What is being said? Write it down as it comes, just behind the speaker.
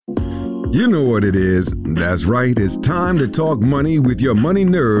You know what it is. That's right. It's time to talk money with your money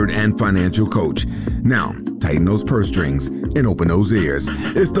nerd and financial coach. Now, tighten those purse strings and open those ears.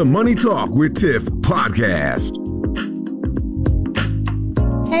 It's the Money Talk with Tiff podcast.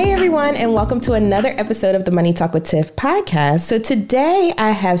 Hey everyone, and welcome to another episode of the Money Talk with Tiff podcast. So today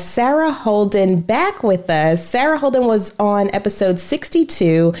I have Sarah Holden back with us. Sarah Holden was on episode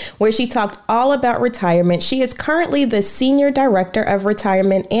 62, where she talked all about retirement. She is currently the Senior Director of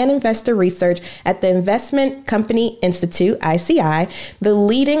Retirement and Investor Research at the Investment Company Institute, ICI, the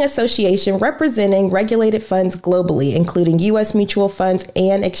leading association representing regulated funds globally, including U.S. mutual funds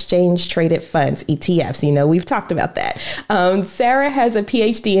and exchange-traded funds, ETFs. You know, we've talked about that. Sarah has a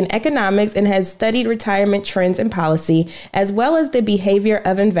PhD in economics and has studied retirement trends and policy, as well as the behavior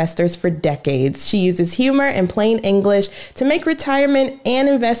of investors for decades. She uses humor and plain English to make retirement and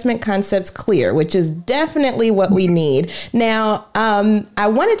investment concepts clear, which is definitely what we need. Now, I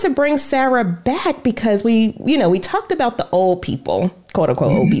wanted to bring Sarah back because we talked about the old people, quote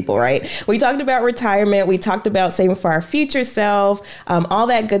unquote, old people, right? We talked about retirement. We talked about saving for our future self, all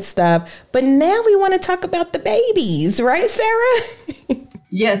that good stuff. But now we want to talk about the babies, right, Sarah?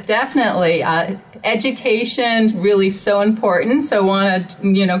 Yes, definitely. Education really so important. So I want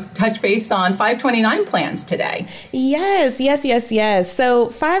to, touch base on 529 plans today. Yes. So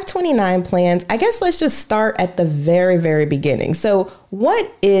 529 plans, I guess let's just start at the very, very beginning. So what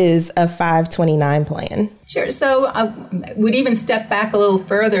is a 529 plan? Sure. So I would even step back a little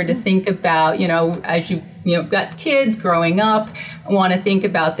further to think about, as you've got kids growing up, want to think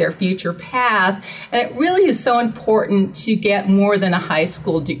about their future path. And it really is so important to get more than a high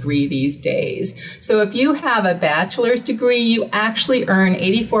school degree these days. So if you have a bachelor's degree, you actually earn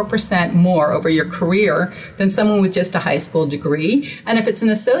 84% more over your career than someone with just a high school degree. And if it's an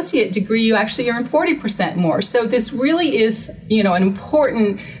associate degree, you actually earn 40% more. So this really is, an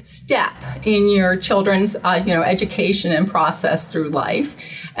important step in your children's, education and process through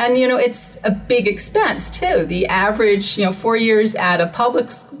life. And, it's a big expense too. The average, 4 years at a public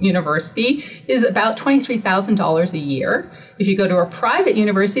university is about $23,000 a year. If you go to a private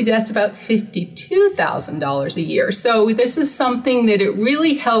university, that's about $52,000 a year. So this is something that it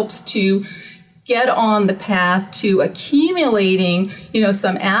really helps to get on the path to accumulating,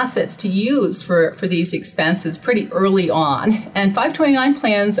 some assets to use for these expenses pretty early on. And 529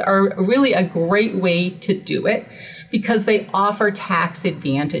 plans are really a great way to do it because they offer tax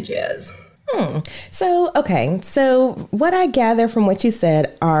advantages. So what I gather from what you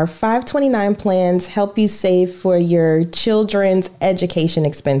said are 529 plans help you save for your children's education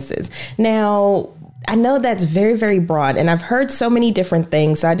expenses. Now, I know that's very, very broad, and I've heard so many different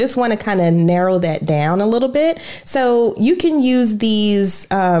things. So I just want to kind of narrow that down a little bit. So you can use these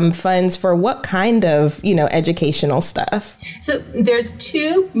funds for what kind of, educational stuff? So there's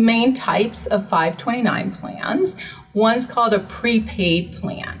two main types of 529 plans. One's called a prepaid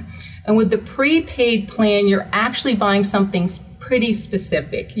plan. And with the prepaid plan, you're actually buying something pretty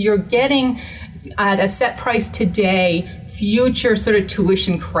specific. You're getting at a set price today future sort of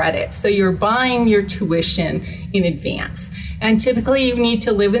tuition credits. So you're buying your tuition in advance. And typically you need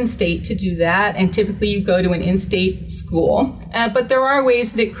to live in state to do that. And typically you go to an in-state school. But there are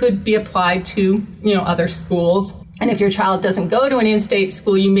ways that it could be applied to, other schools. And if your child doesn't go to an in-state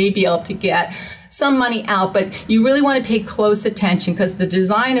school, you may be able to get some money out, but you really want to pay close attention because the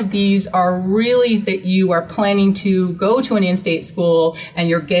design of these are really that you are planning to go to an in-state school and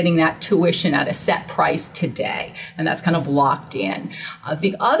you're getting that tuition at a set price today. And that's kind of locked in.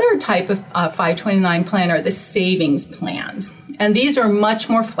 The other type of 529 plan are the savings plans. And these are much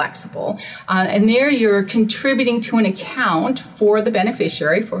more flexible. And there you're contributing to an account for the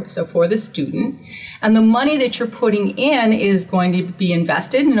beneficiary, for the student. And the money that you're putting in is going to be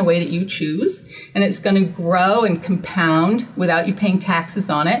invested in a way that you choose. And it's going to grow and compound without you paying taxes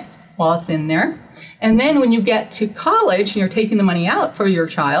on it while it's in there. And then when you get to college and you're taking the money out for your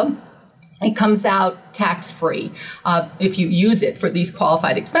child, it comes out tax-free if you use it for these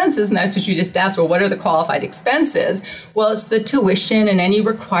qualified expenses. And that's what you just asked, well, what are the qualified expenses? Well, it's the tuition and any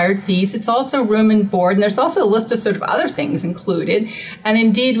required fees. It's also room and board. And there's also a list of sort of other things included. And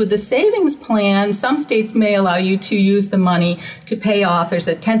indeed, with the savings plan, some states may allow you to use the money to pay off. There's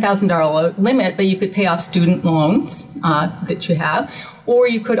a $10,000 limit, but you could pay off student loans that you have. Or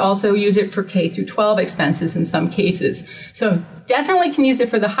you could also use it for K through 12 expenses in some cases. So definitely can use it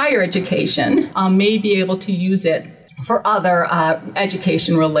for the higher education, may be able to use it for other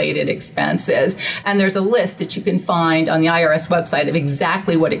education-related expenses. And there's a list that you can find on the IRS website of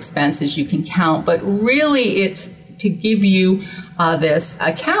exactly what expenses you can count. But really, it's to give you this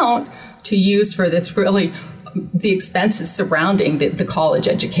account to use for this really the expenses surrounding the college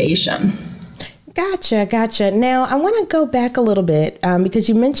education. Gotcha. Now, I want to go back a little bit because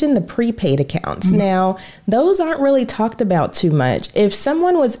you mentioned the prepaid accounts. Mm-hmm. Now, those aren't really talked about too much. If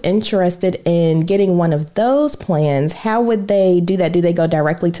someone was interested in getting one of those plans, how would they do that? Do they go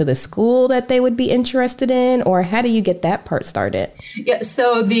directly to the school that they would be interested in, or how do you get that part started? Yeah,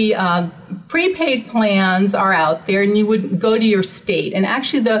 so the prepaid plans are out there, and you would go to your state. And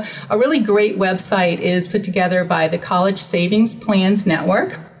actually, a really great website is put together by the College Savings Plans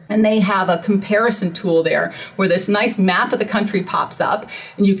Network. And they have a comparison tool there where this nice map of the country pops up,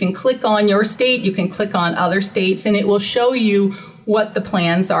 and you can click on your state, you can click on other states, and it will show you what the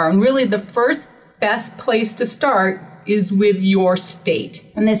plans are. And really the first best place to start is with your state.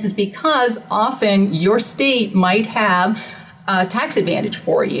 And this is because often your state might have a tax advantage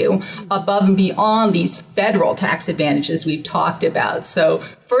for you above and beyond these federal tax advantages we've talked about. So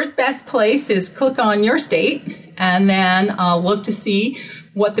first best place is click on your state and then look to see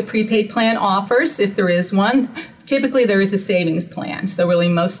what the prepaid plan offers, if there is one. Typically, there is a savings plan. So really,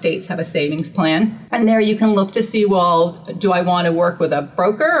 most states have a savings plan. And there you can look to see, well, do I want to work with a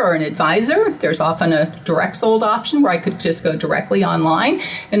broker or an advisor? There's often a direct sold option where I could just go directly online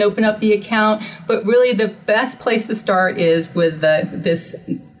and open up the account. But really, the best place to start is with this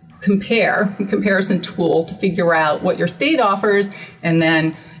comparison tool to figure out what your state offers and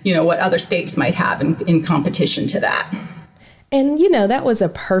then, what other states might have in competition to that. And, that was a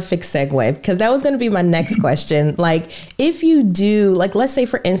perfect segue because that was going to be my next question. Like, if you do, let's say,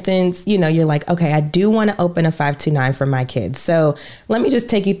 for instance, you're like, okay, I do want to open a 529 for my kids. So let me just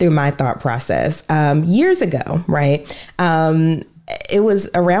take you through my thought process. Years ago, right? It was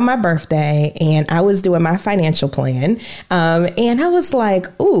around my birthday and I was doing my financial plan. And I was like,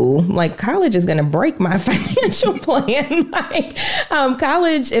 ooh, college is going to break my financial plan.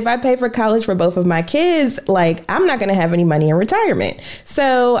 College, if I pay for college for both of my kids, I'm not going to have any money in retirement.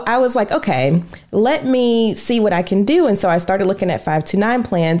 So I was like, okay, let me see what I can do. And so I started looking at 529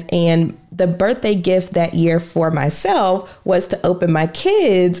 plans, and the birthday gift that year for myself was to open my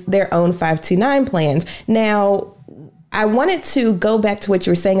kids their own 529 plans. Now, I wanted to go back to what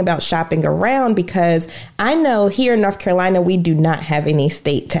you were saying about shopping around because I know here in North Carolina, we do not have any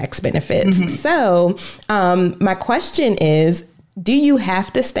state tax benefits. Mm-hmm. So my question is, do you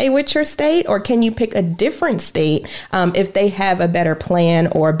have to stay with your state, or can you pick a different state if they have a better plan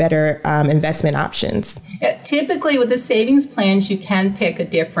or better investment options? Yeah, typically with the savings plans, you can pick a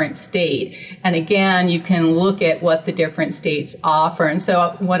different state. And again, you can look at what the different states offer. And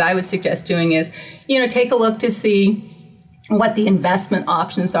so what I would suggest doing is, take a look to see what the investment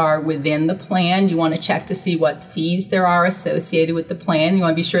options are within the plan. You want to check to see what fees there are associated with the plan. You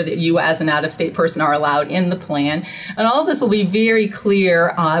want to be sure that you as an out-of-state person are allowed in the plan. And all of this will be very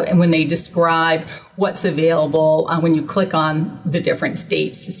clear when they describe what's available when you click on the different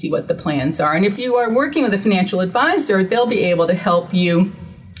states to see what the plans are. And if you are working with a financial advisor, they'll be able to help you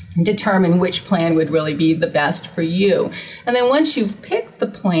determine which plan would really be the best for you. And then once you've picked the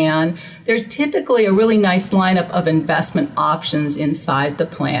plan, there's typically a really nice lineup of investment options inside the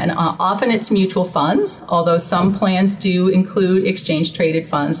plan. Often it's mutual funds, although some plans do include exchange traded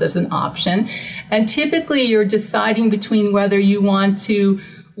funds as an option. And typically you're deciding between whether you want to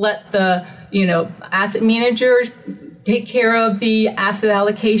let the asset manager take care of the asset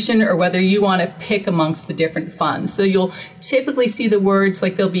allocation or whether you want to pick amongst the different funds. So you'll typically see the words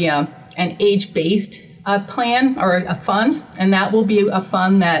there'll be an age-based plan or a fund, and that will be a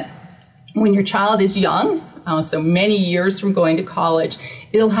fund that when your child is young, so many years from going to college,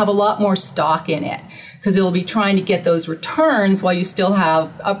 it'll have a lot more stock in it because it'll be trying to get those returns while you still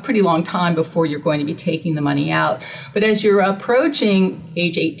have a pretty long time before you're going to be taking the money out. But as you're approaching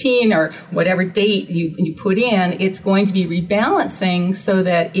age 18 or whatever date you put in, it's going to be rebalancing so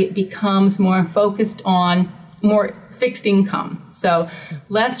that it becomes more focused on more fixed income. So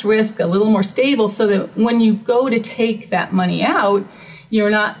less risk, a little more stable, so that when you go to take that money out, you're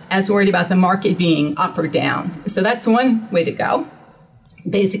not as worried about the market being up or down. So that's one way to go.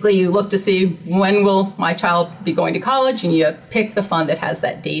 Basically, you look to see when will my child be going to college, and you pick the fund that has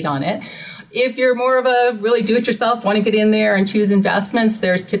that date on it. If you're more of a really do-it-yourself, want to get in there and choose investments,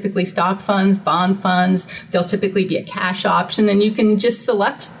 there's typically stock funds, bond funds. There'll typically be a cash option, and you can just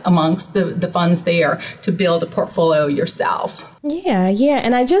select amongst the funds there to build a portfolio yourself. Yeah.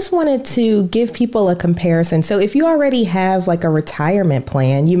 And I just wanted to give people a comparison. So if you already have like a retirement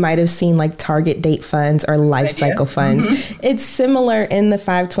plan, you might have seen like target date funds or life cycle funds. It's similar in the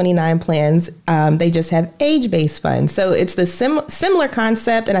 529 plans. They just have age-based funds. So it's the similar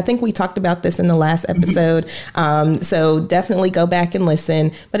concept. And I think we talked about this in the last episode. So definitely go back and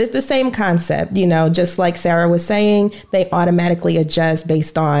listen. But it's the same concept, just like Sarah was saying, they automatically adjust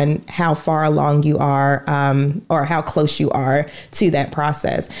based on how far along you are or how close you are to that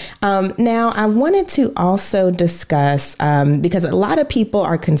process. Now, I wanted to also discuss, because a lot of people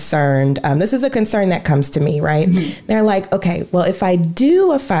are concerned, this is a concern that comes to me, right? They're like, okay, well, if I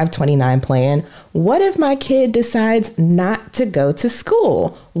do a 529 plan, what if my kid decides not to go to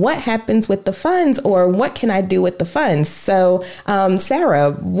school? What happens with the funds, or what can I do with the funds? So,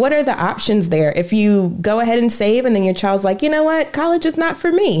 Sarah, what are the options there? If you go ahead and save and then your child's like, you know what, college is not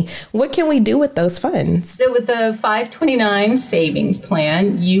for me, what can we do with those funds? So with a 529 savings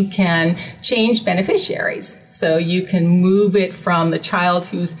plan, you can change beneficiaries. So you can move it from the child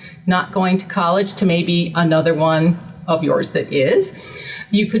who's not going to college to maybe another one of yours that is.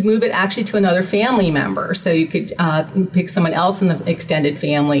 You could move it actually to another family member. So you could pick someone else in the extended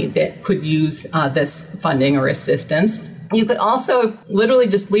family that could use this funding or assistance. You could also literally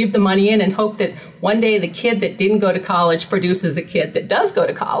just leave the money in and hope that one day the kid that didn't go to college produces a kid that does go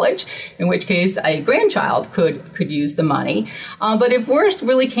to college, in which case a grandchild could use the money. But if worse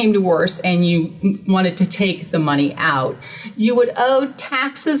really came to worse and you wanted to take the money out, you would owe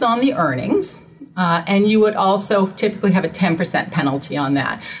taxes on the earnings. And you would also typically have a 10% penalty on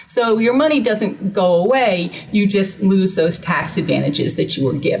that. So your money doesn't go away. You just lose those tax advantages that you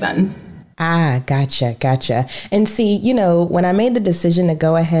were given. Gotcha. And see, when I made the decision to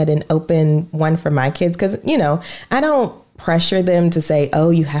go ahead and open one for my kids, because, I don't pressure them to say, oh,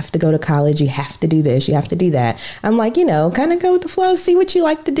 you have to go to college, you have to do this, you have to do that. I'm like, kind of go with the flow, see what you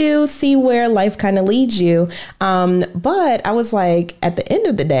like to do, see where life kind of leads you. But I was like, at the end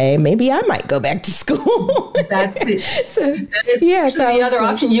of the day, maybe I might go back to school. That's it. That is the other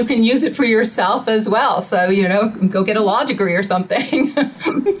option. You can use it for yourself as well. So, go get a law degree or something.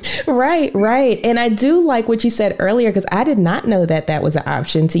 Right. And I do like what you said earlier, because I did not know that was an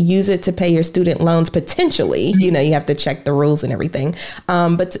option, to use it to pay your student loans potentially. You have to check the rules and everything,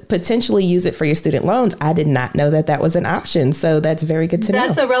 but to potentially use it for your student loans. I did not know that was an option. So that's very good to know.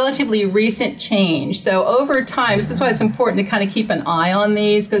 That's a relatively recent change. So over time, this is why it's important to kind of keep an eye on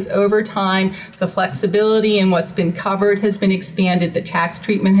these, because over time, the flexibility in what's been covered has been expanded. The tax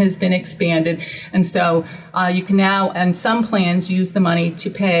treatment has been expanded. And so you can now, in some plans, use the money to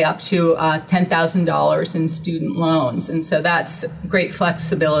pay up to $10,000 in student loans. And so that's great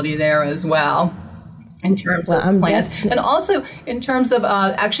flexibility there as well. In terms of plans. And also in terms of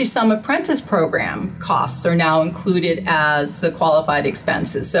actually some apprentice program costs are now included as the qualified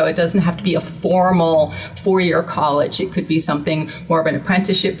expenses. So it doesn't have to be a formal 4-year college. It could be something more of an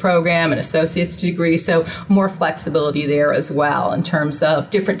apprenticeship program, an associate's degree. So more flexibility there as well in terms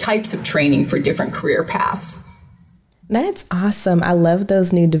of different types of training for different career paths. That's awesome. I love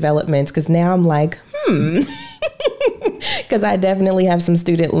those new developments, because now I'm like, because I definitely have some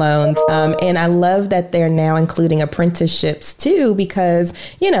student loans. And I love that they're now including apprenticeships too, because,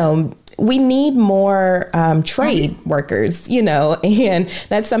 we need more trade workers, and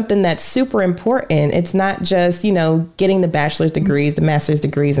that's something that's super important. It's not just, getting the bachelor's degrees, the master's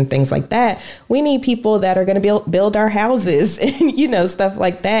degrees and things like that. We need people that are going to build our houses and, stuff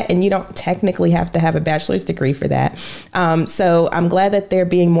like that. And you don't technically have to have a bachelor's degree for that. So I'm glad that they're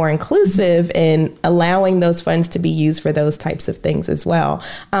being more inclusive and allowing those funds to be used for those types of things as well.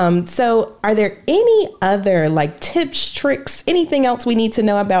 So are there any other tips, tricks, anything else we need to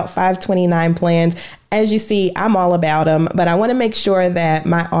know about 529 plans? As you see, I'm all about them, but I want to make sure that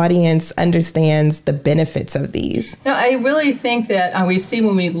my audience understands the benefits of these. No, I really think that we see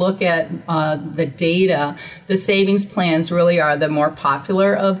when we look at the data, the savings plans really are the more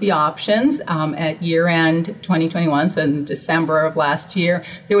popular of the options. At year end 2021, so in December of last year,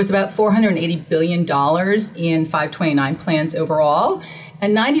 there was about $480 billion in 529 plans overall.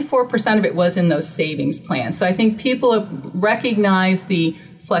 And 94% of it was in those savings plans. So I think people have recognized the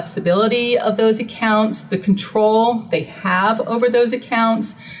flexibility of those accounts, the control they have over those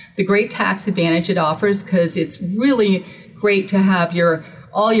accounts, the great tax advantage it offers, because it's really great to have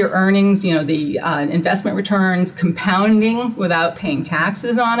all your earnings, the investment returns compounding without paying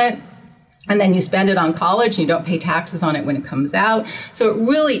taxes on it. And then you spend it on college and you don't pay taxes on it when it comes out. So it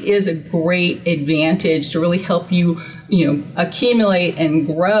really is a great advantage to really help you, accumulate and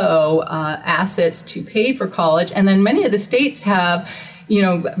grow assets to pay for college. And then many of the states have,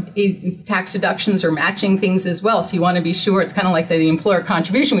 tax deductions are matching things as well. So you want to be sure it's kind of like the employer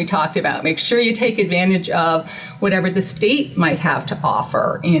contribution we talked about. Make sure you take advantage of whatever the state might have to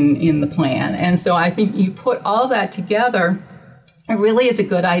offer in the plan. And so I think you put all that together, it really is a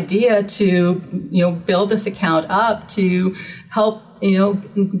good idea to, build this account up to help,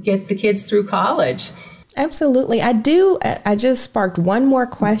 get the kids through college. Absolutely. I just sparked one more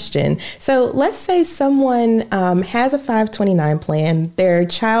question. So let's say someone has a 529 plan. Their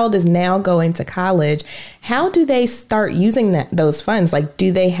child is now going to college. How do they start using those funds? Like,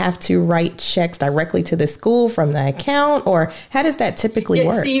 do they have to write checks directly to the school from the account, or how does that typically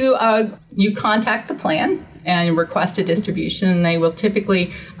work? So you contact the plan and request a distribution. They will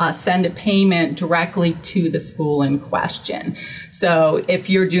typically send a payment directly to the school in question. So if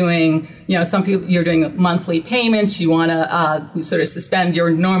you're doing, some people, you're doing monthly payments, you want to sort of suspend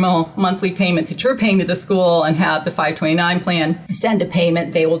your normal monthly payment that you're paying to the school and have the 529 plan send a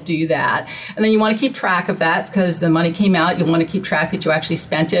payment, they will do that. And then you want to keep track of that because the money came out. You want to keep track that you actually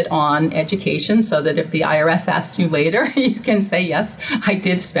spent it on education so that if the IRS asks you later, you can say, yes, I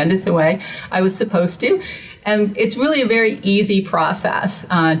did spend it the way I was supposed to. And it's really a very easy process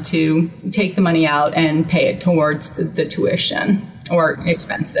to take the money out and pay it towards the tuition or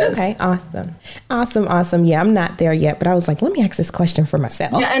expenses. Okay, awesome. Yeah, I'm not there yet, but I was like, let me ask this question for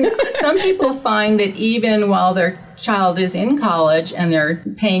myself. Yeah, and some people find that even while their child is in college and they're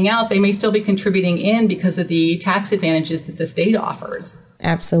paying out, they may still be contributing in because of the tax advantages that the state offers.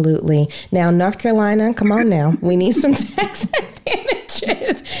 Absolutely. Now, North Carolina, come on now. We need some tax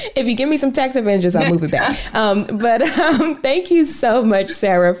advantages. If you give me some tax advantages, I'll move it back. But thank you so much,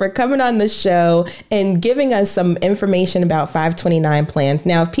 Sarah, for coming on the show and giving us some information about 529 plans.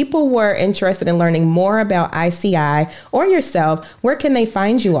 Now, if people were interested in learning more about ICI or yourself, where can they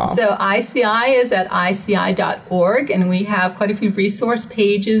find you all? So ICI is at ICI.org, and we have quite a few resource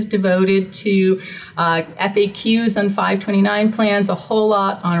pages devoted to FAQs on 529 plans, a whole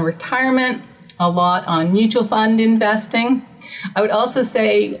lot on retirement, a lot on mutual fund investing. I would also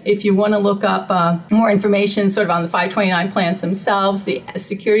say if you want to look up more information sort of on the 529 plans themselves, the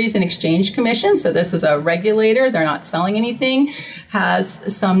Securities and Exchange Commission, so this is a regulator, they're not selling anything,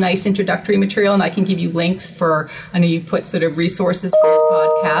 has some nice introductory material, and I can give you links I know you put sort of resources for your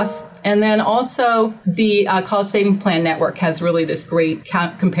podcasts. And then also the College Savings Plan Network has really this great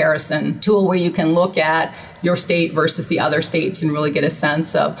comparison tool where you can look at your state versus the other states and really get a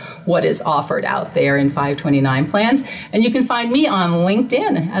sense of what is offered out there in 529 plans. And you can find me on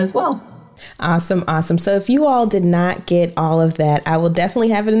LinkedIn as well. Awesome. So if you all did not get all of that, I will definitely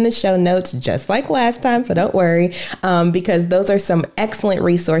have it in the show notes, just like last time. So don't worry, because those are some excellent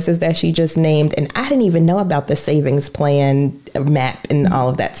resources that she just named. And I didn't even know about the savings plan map and all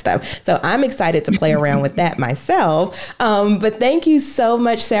of that stuff. So I'm excited to play around with that myself. But thank you so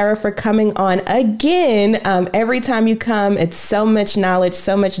much, Sarah, for coming on again. Every time you come, it's so much knowledge,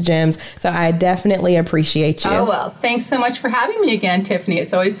 so much gems. So I definitely appreciate you. Oh, well, thanks so much for having me again, Tiffany.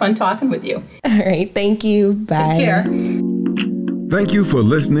 It's always fun talking with you. All right. Thank you. Bye. Take care. Thank you for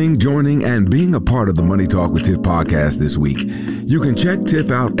listening, joining, and being a part of the Money Talk with Tiff podcast this week. You can check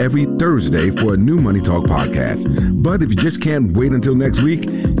Tiff out every Thursday for a new Money Talk podcast. But if you just can't wait until next week,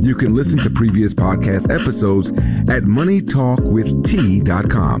 you can listen to previous podcast episodes at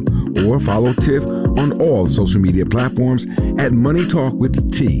moneytalkwitht.com or follow Tiff on all social media platforms at Money Talk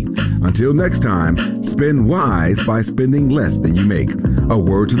with T. Until next time, spend wise by spending less than you make. A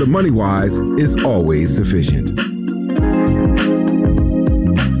word to the money wise is always sufficient.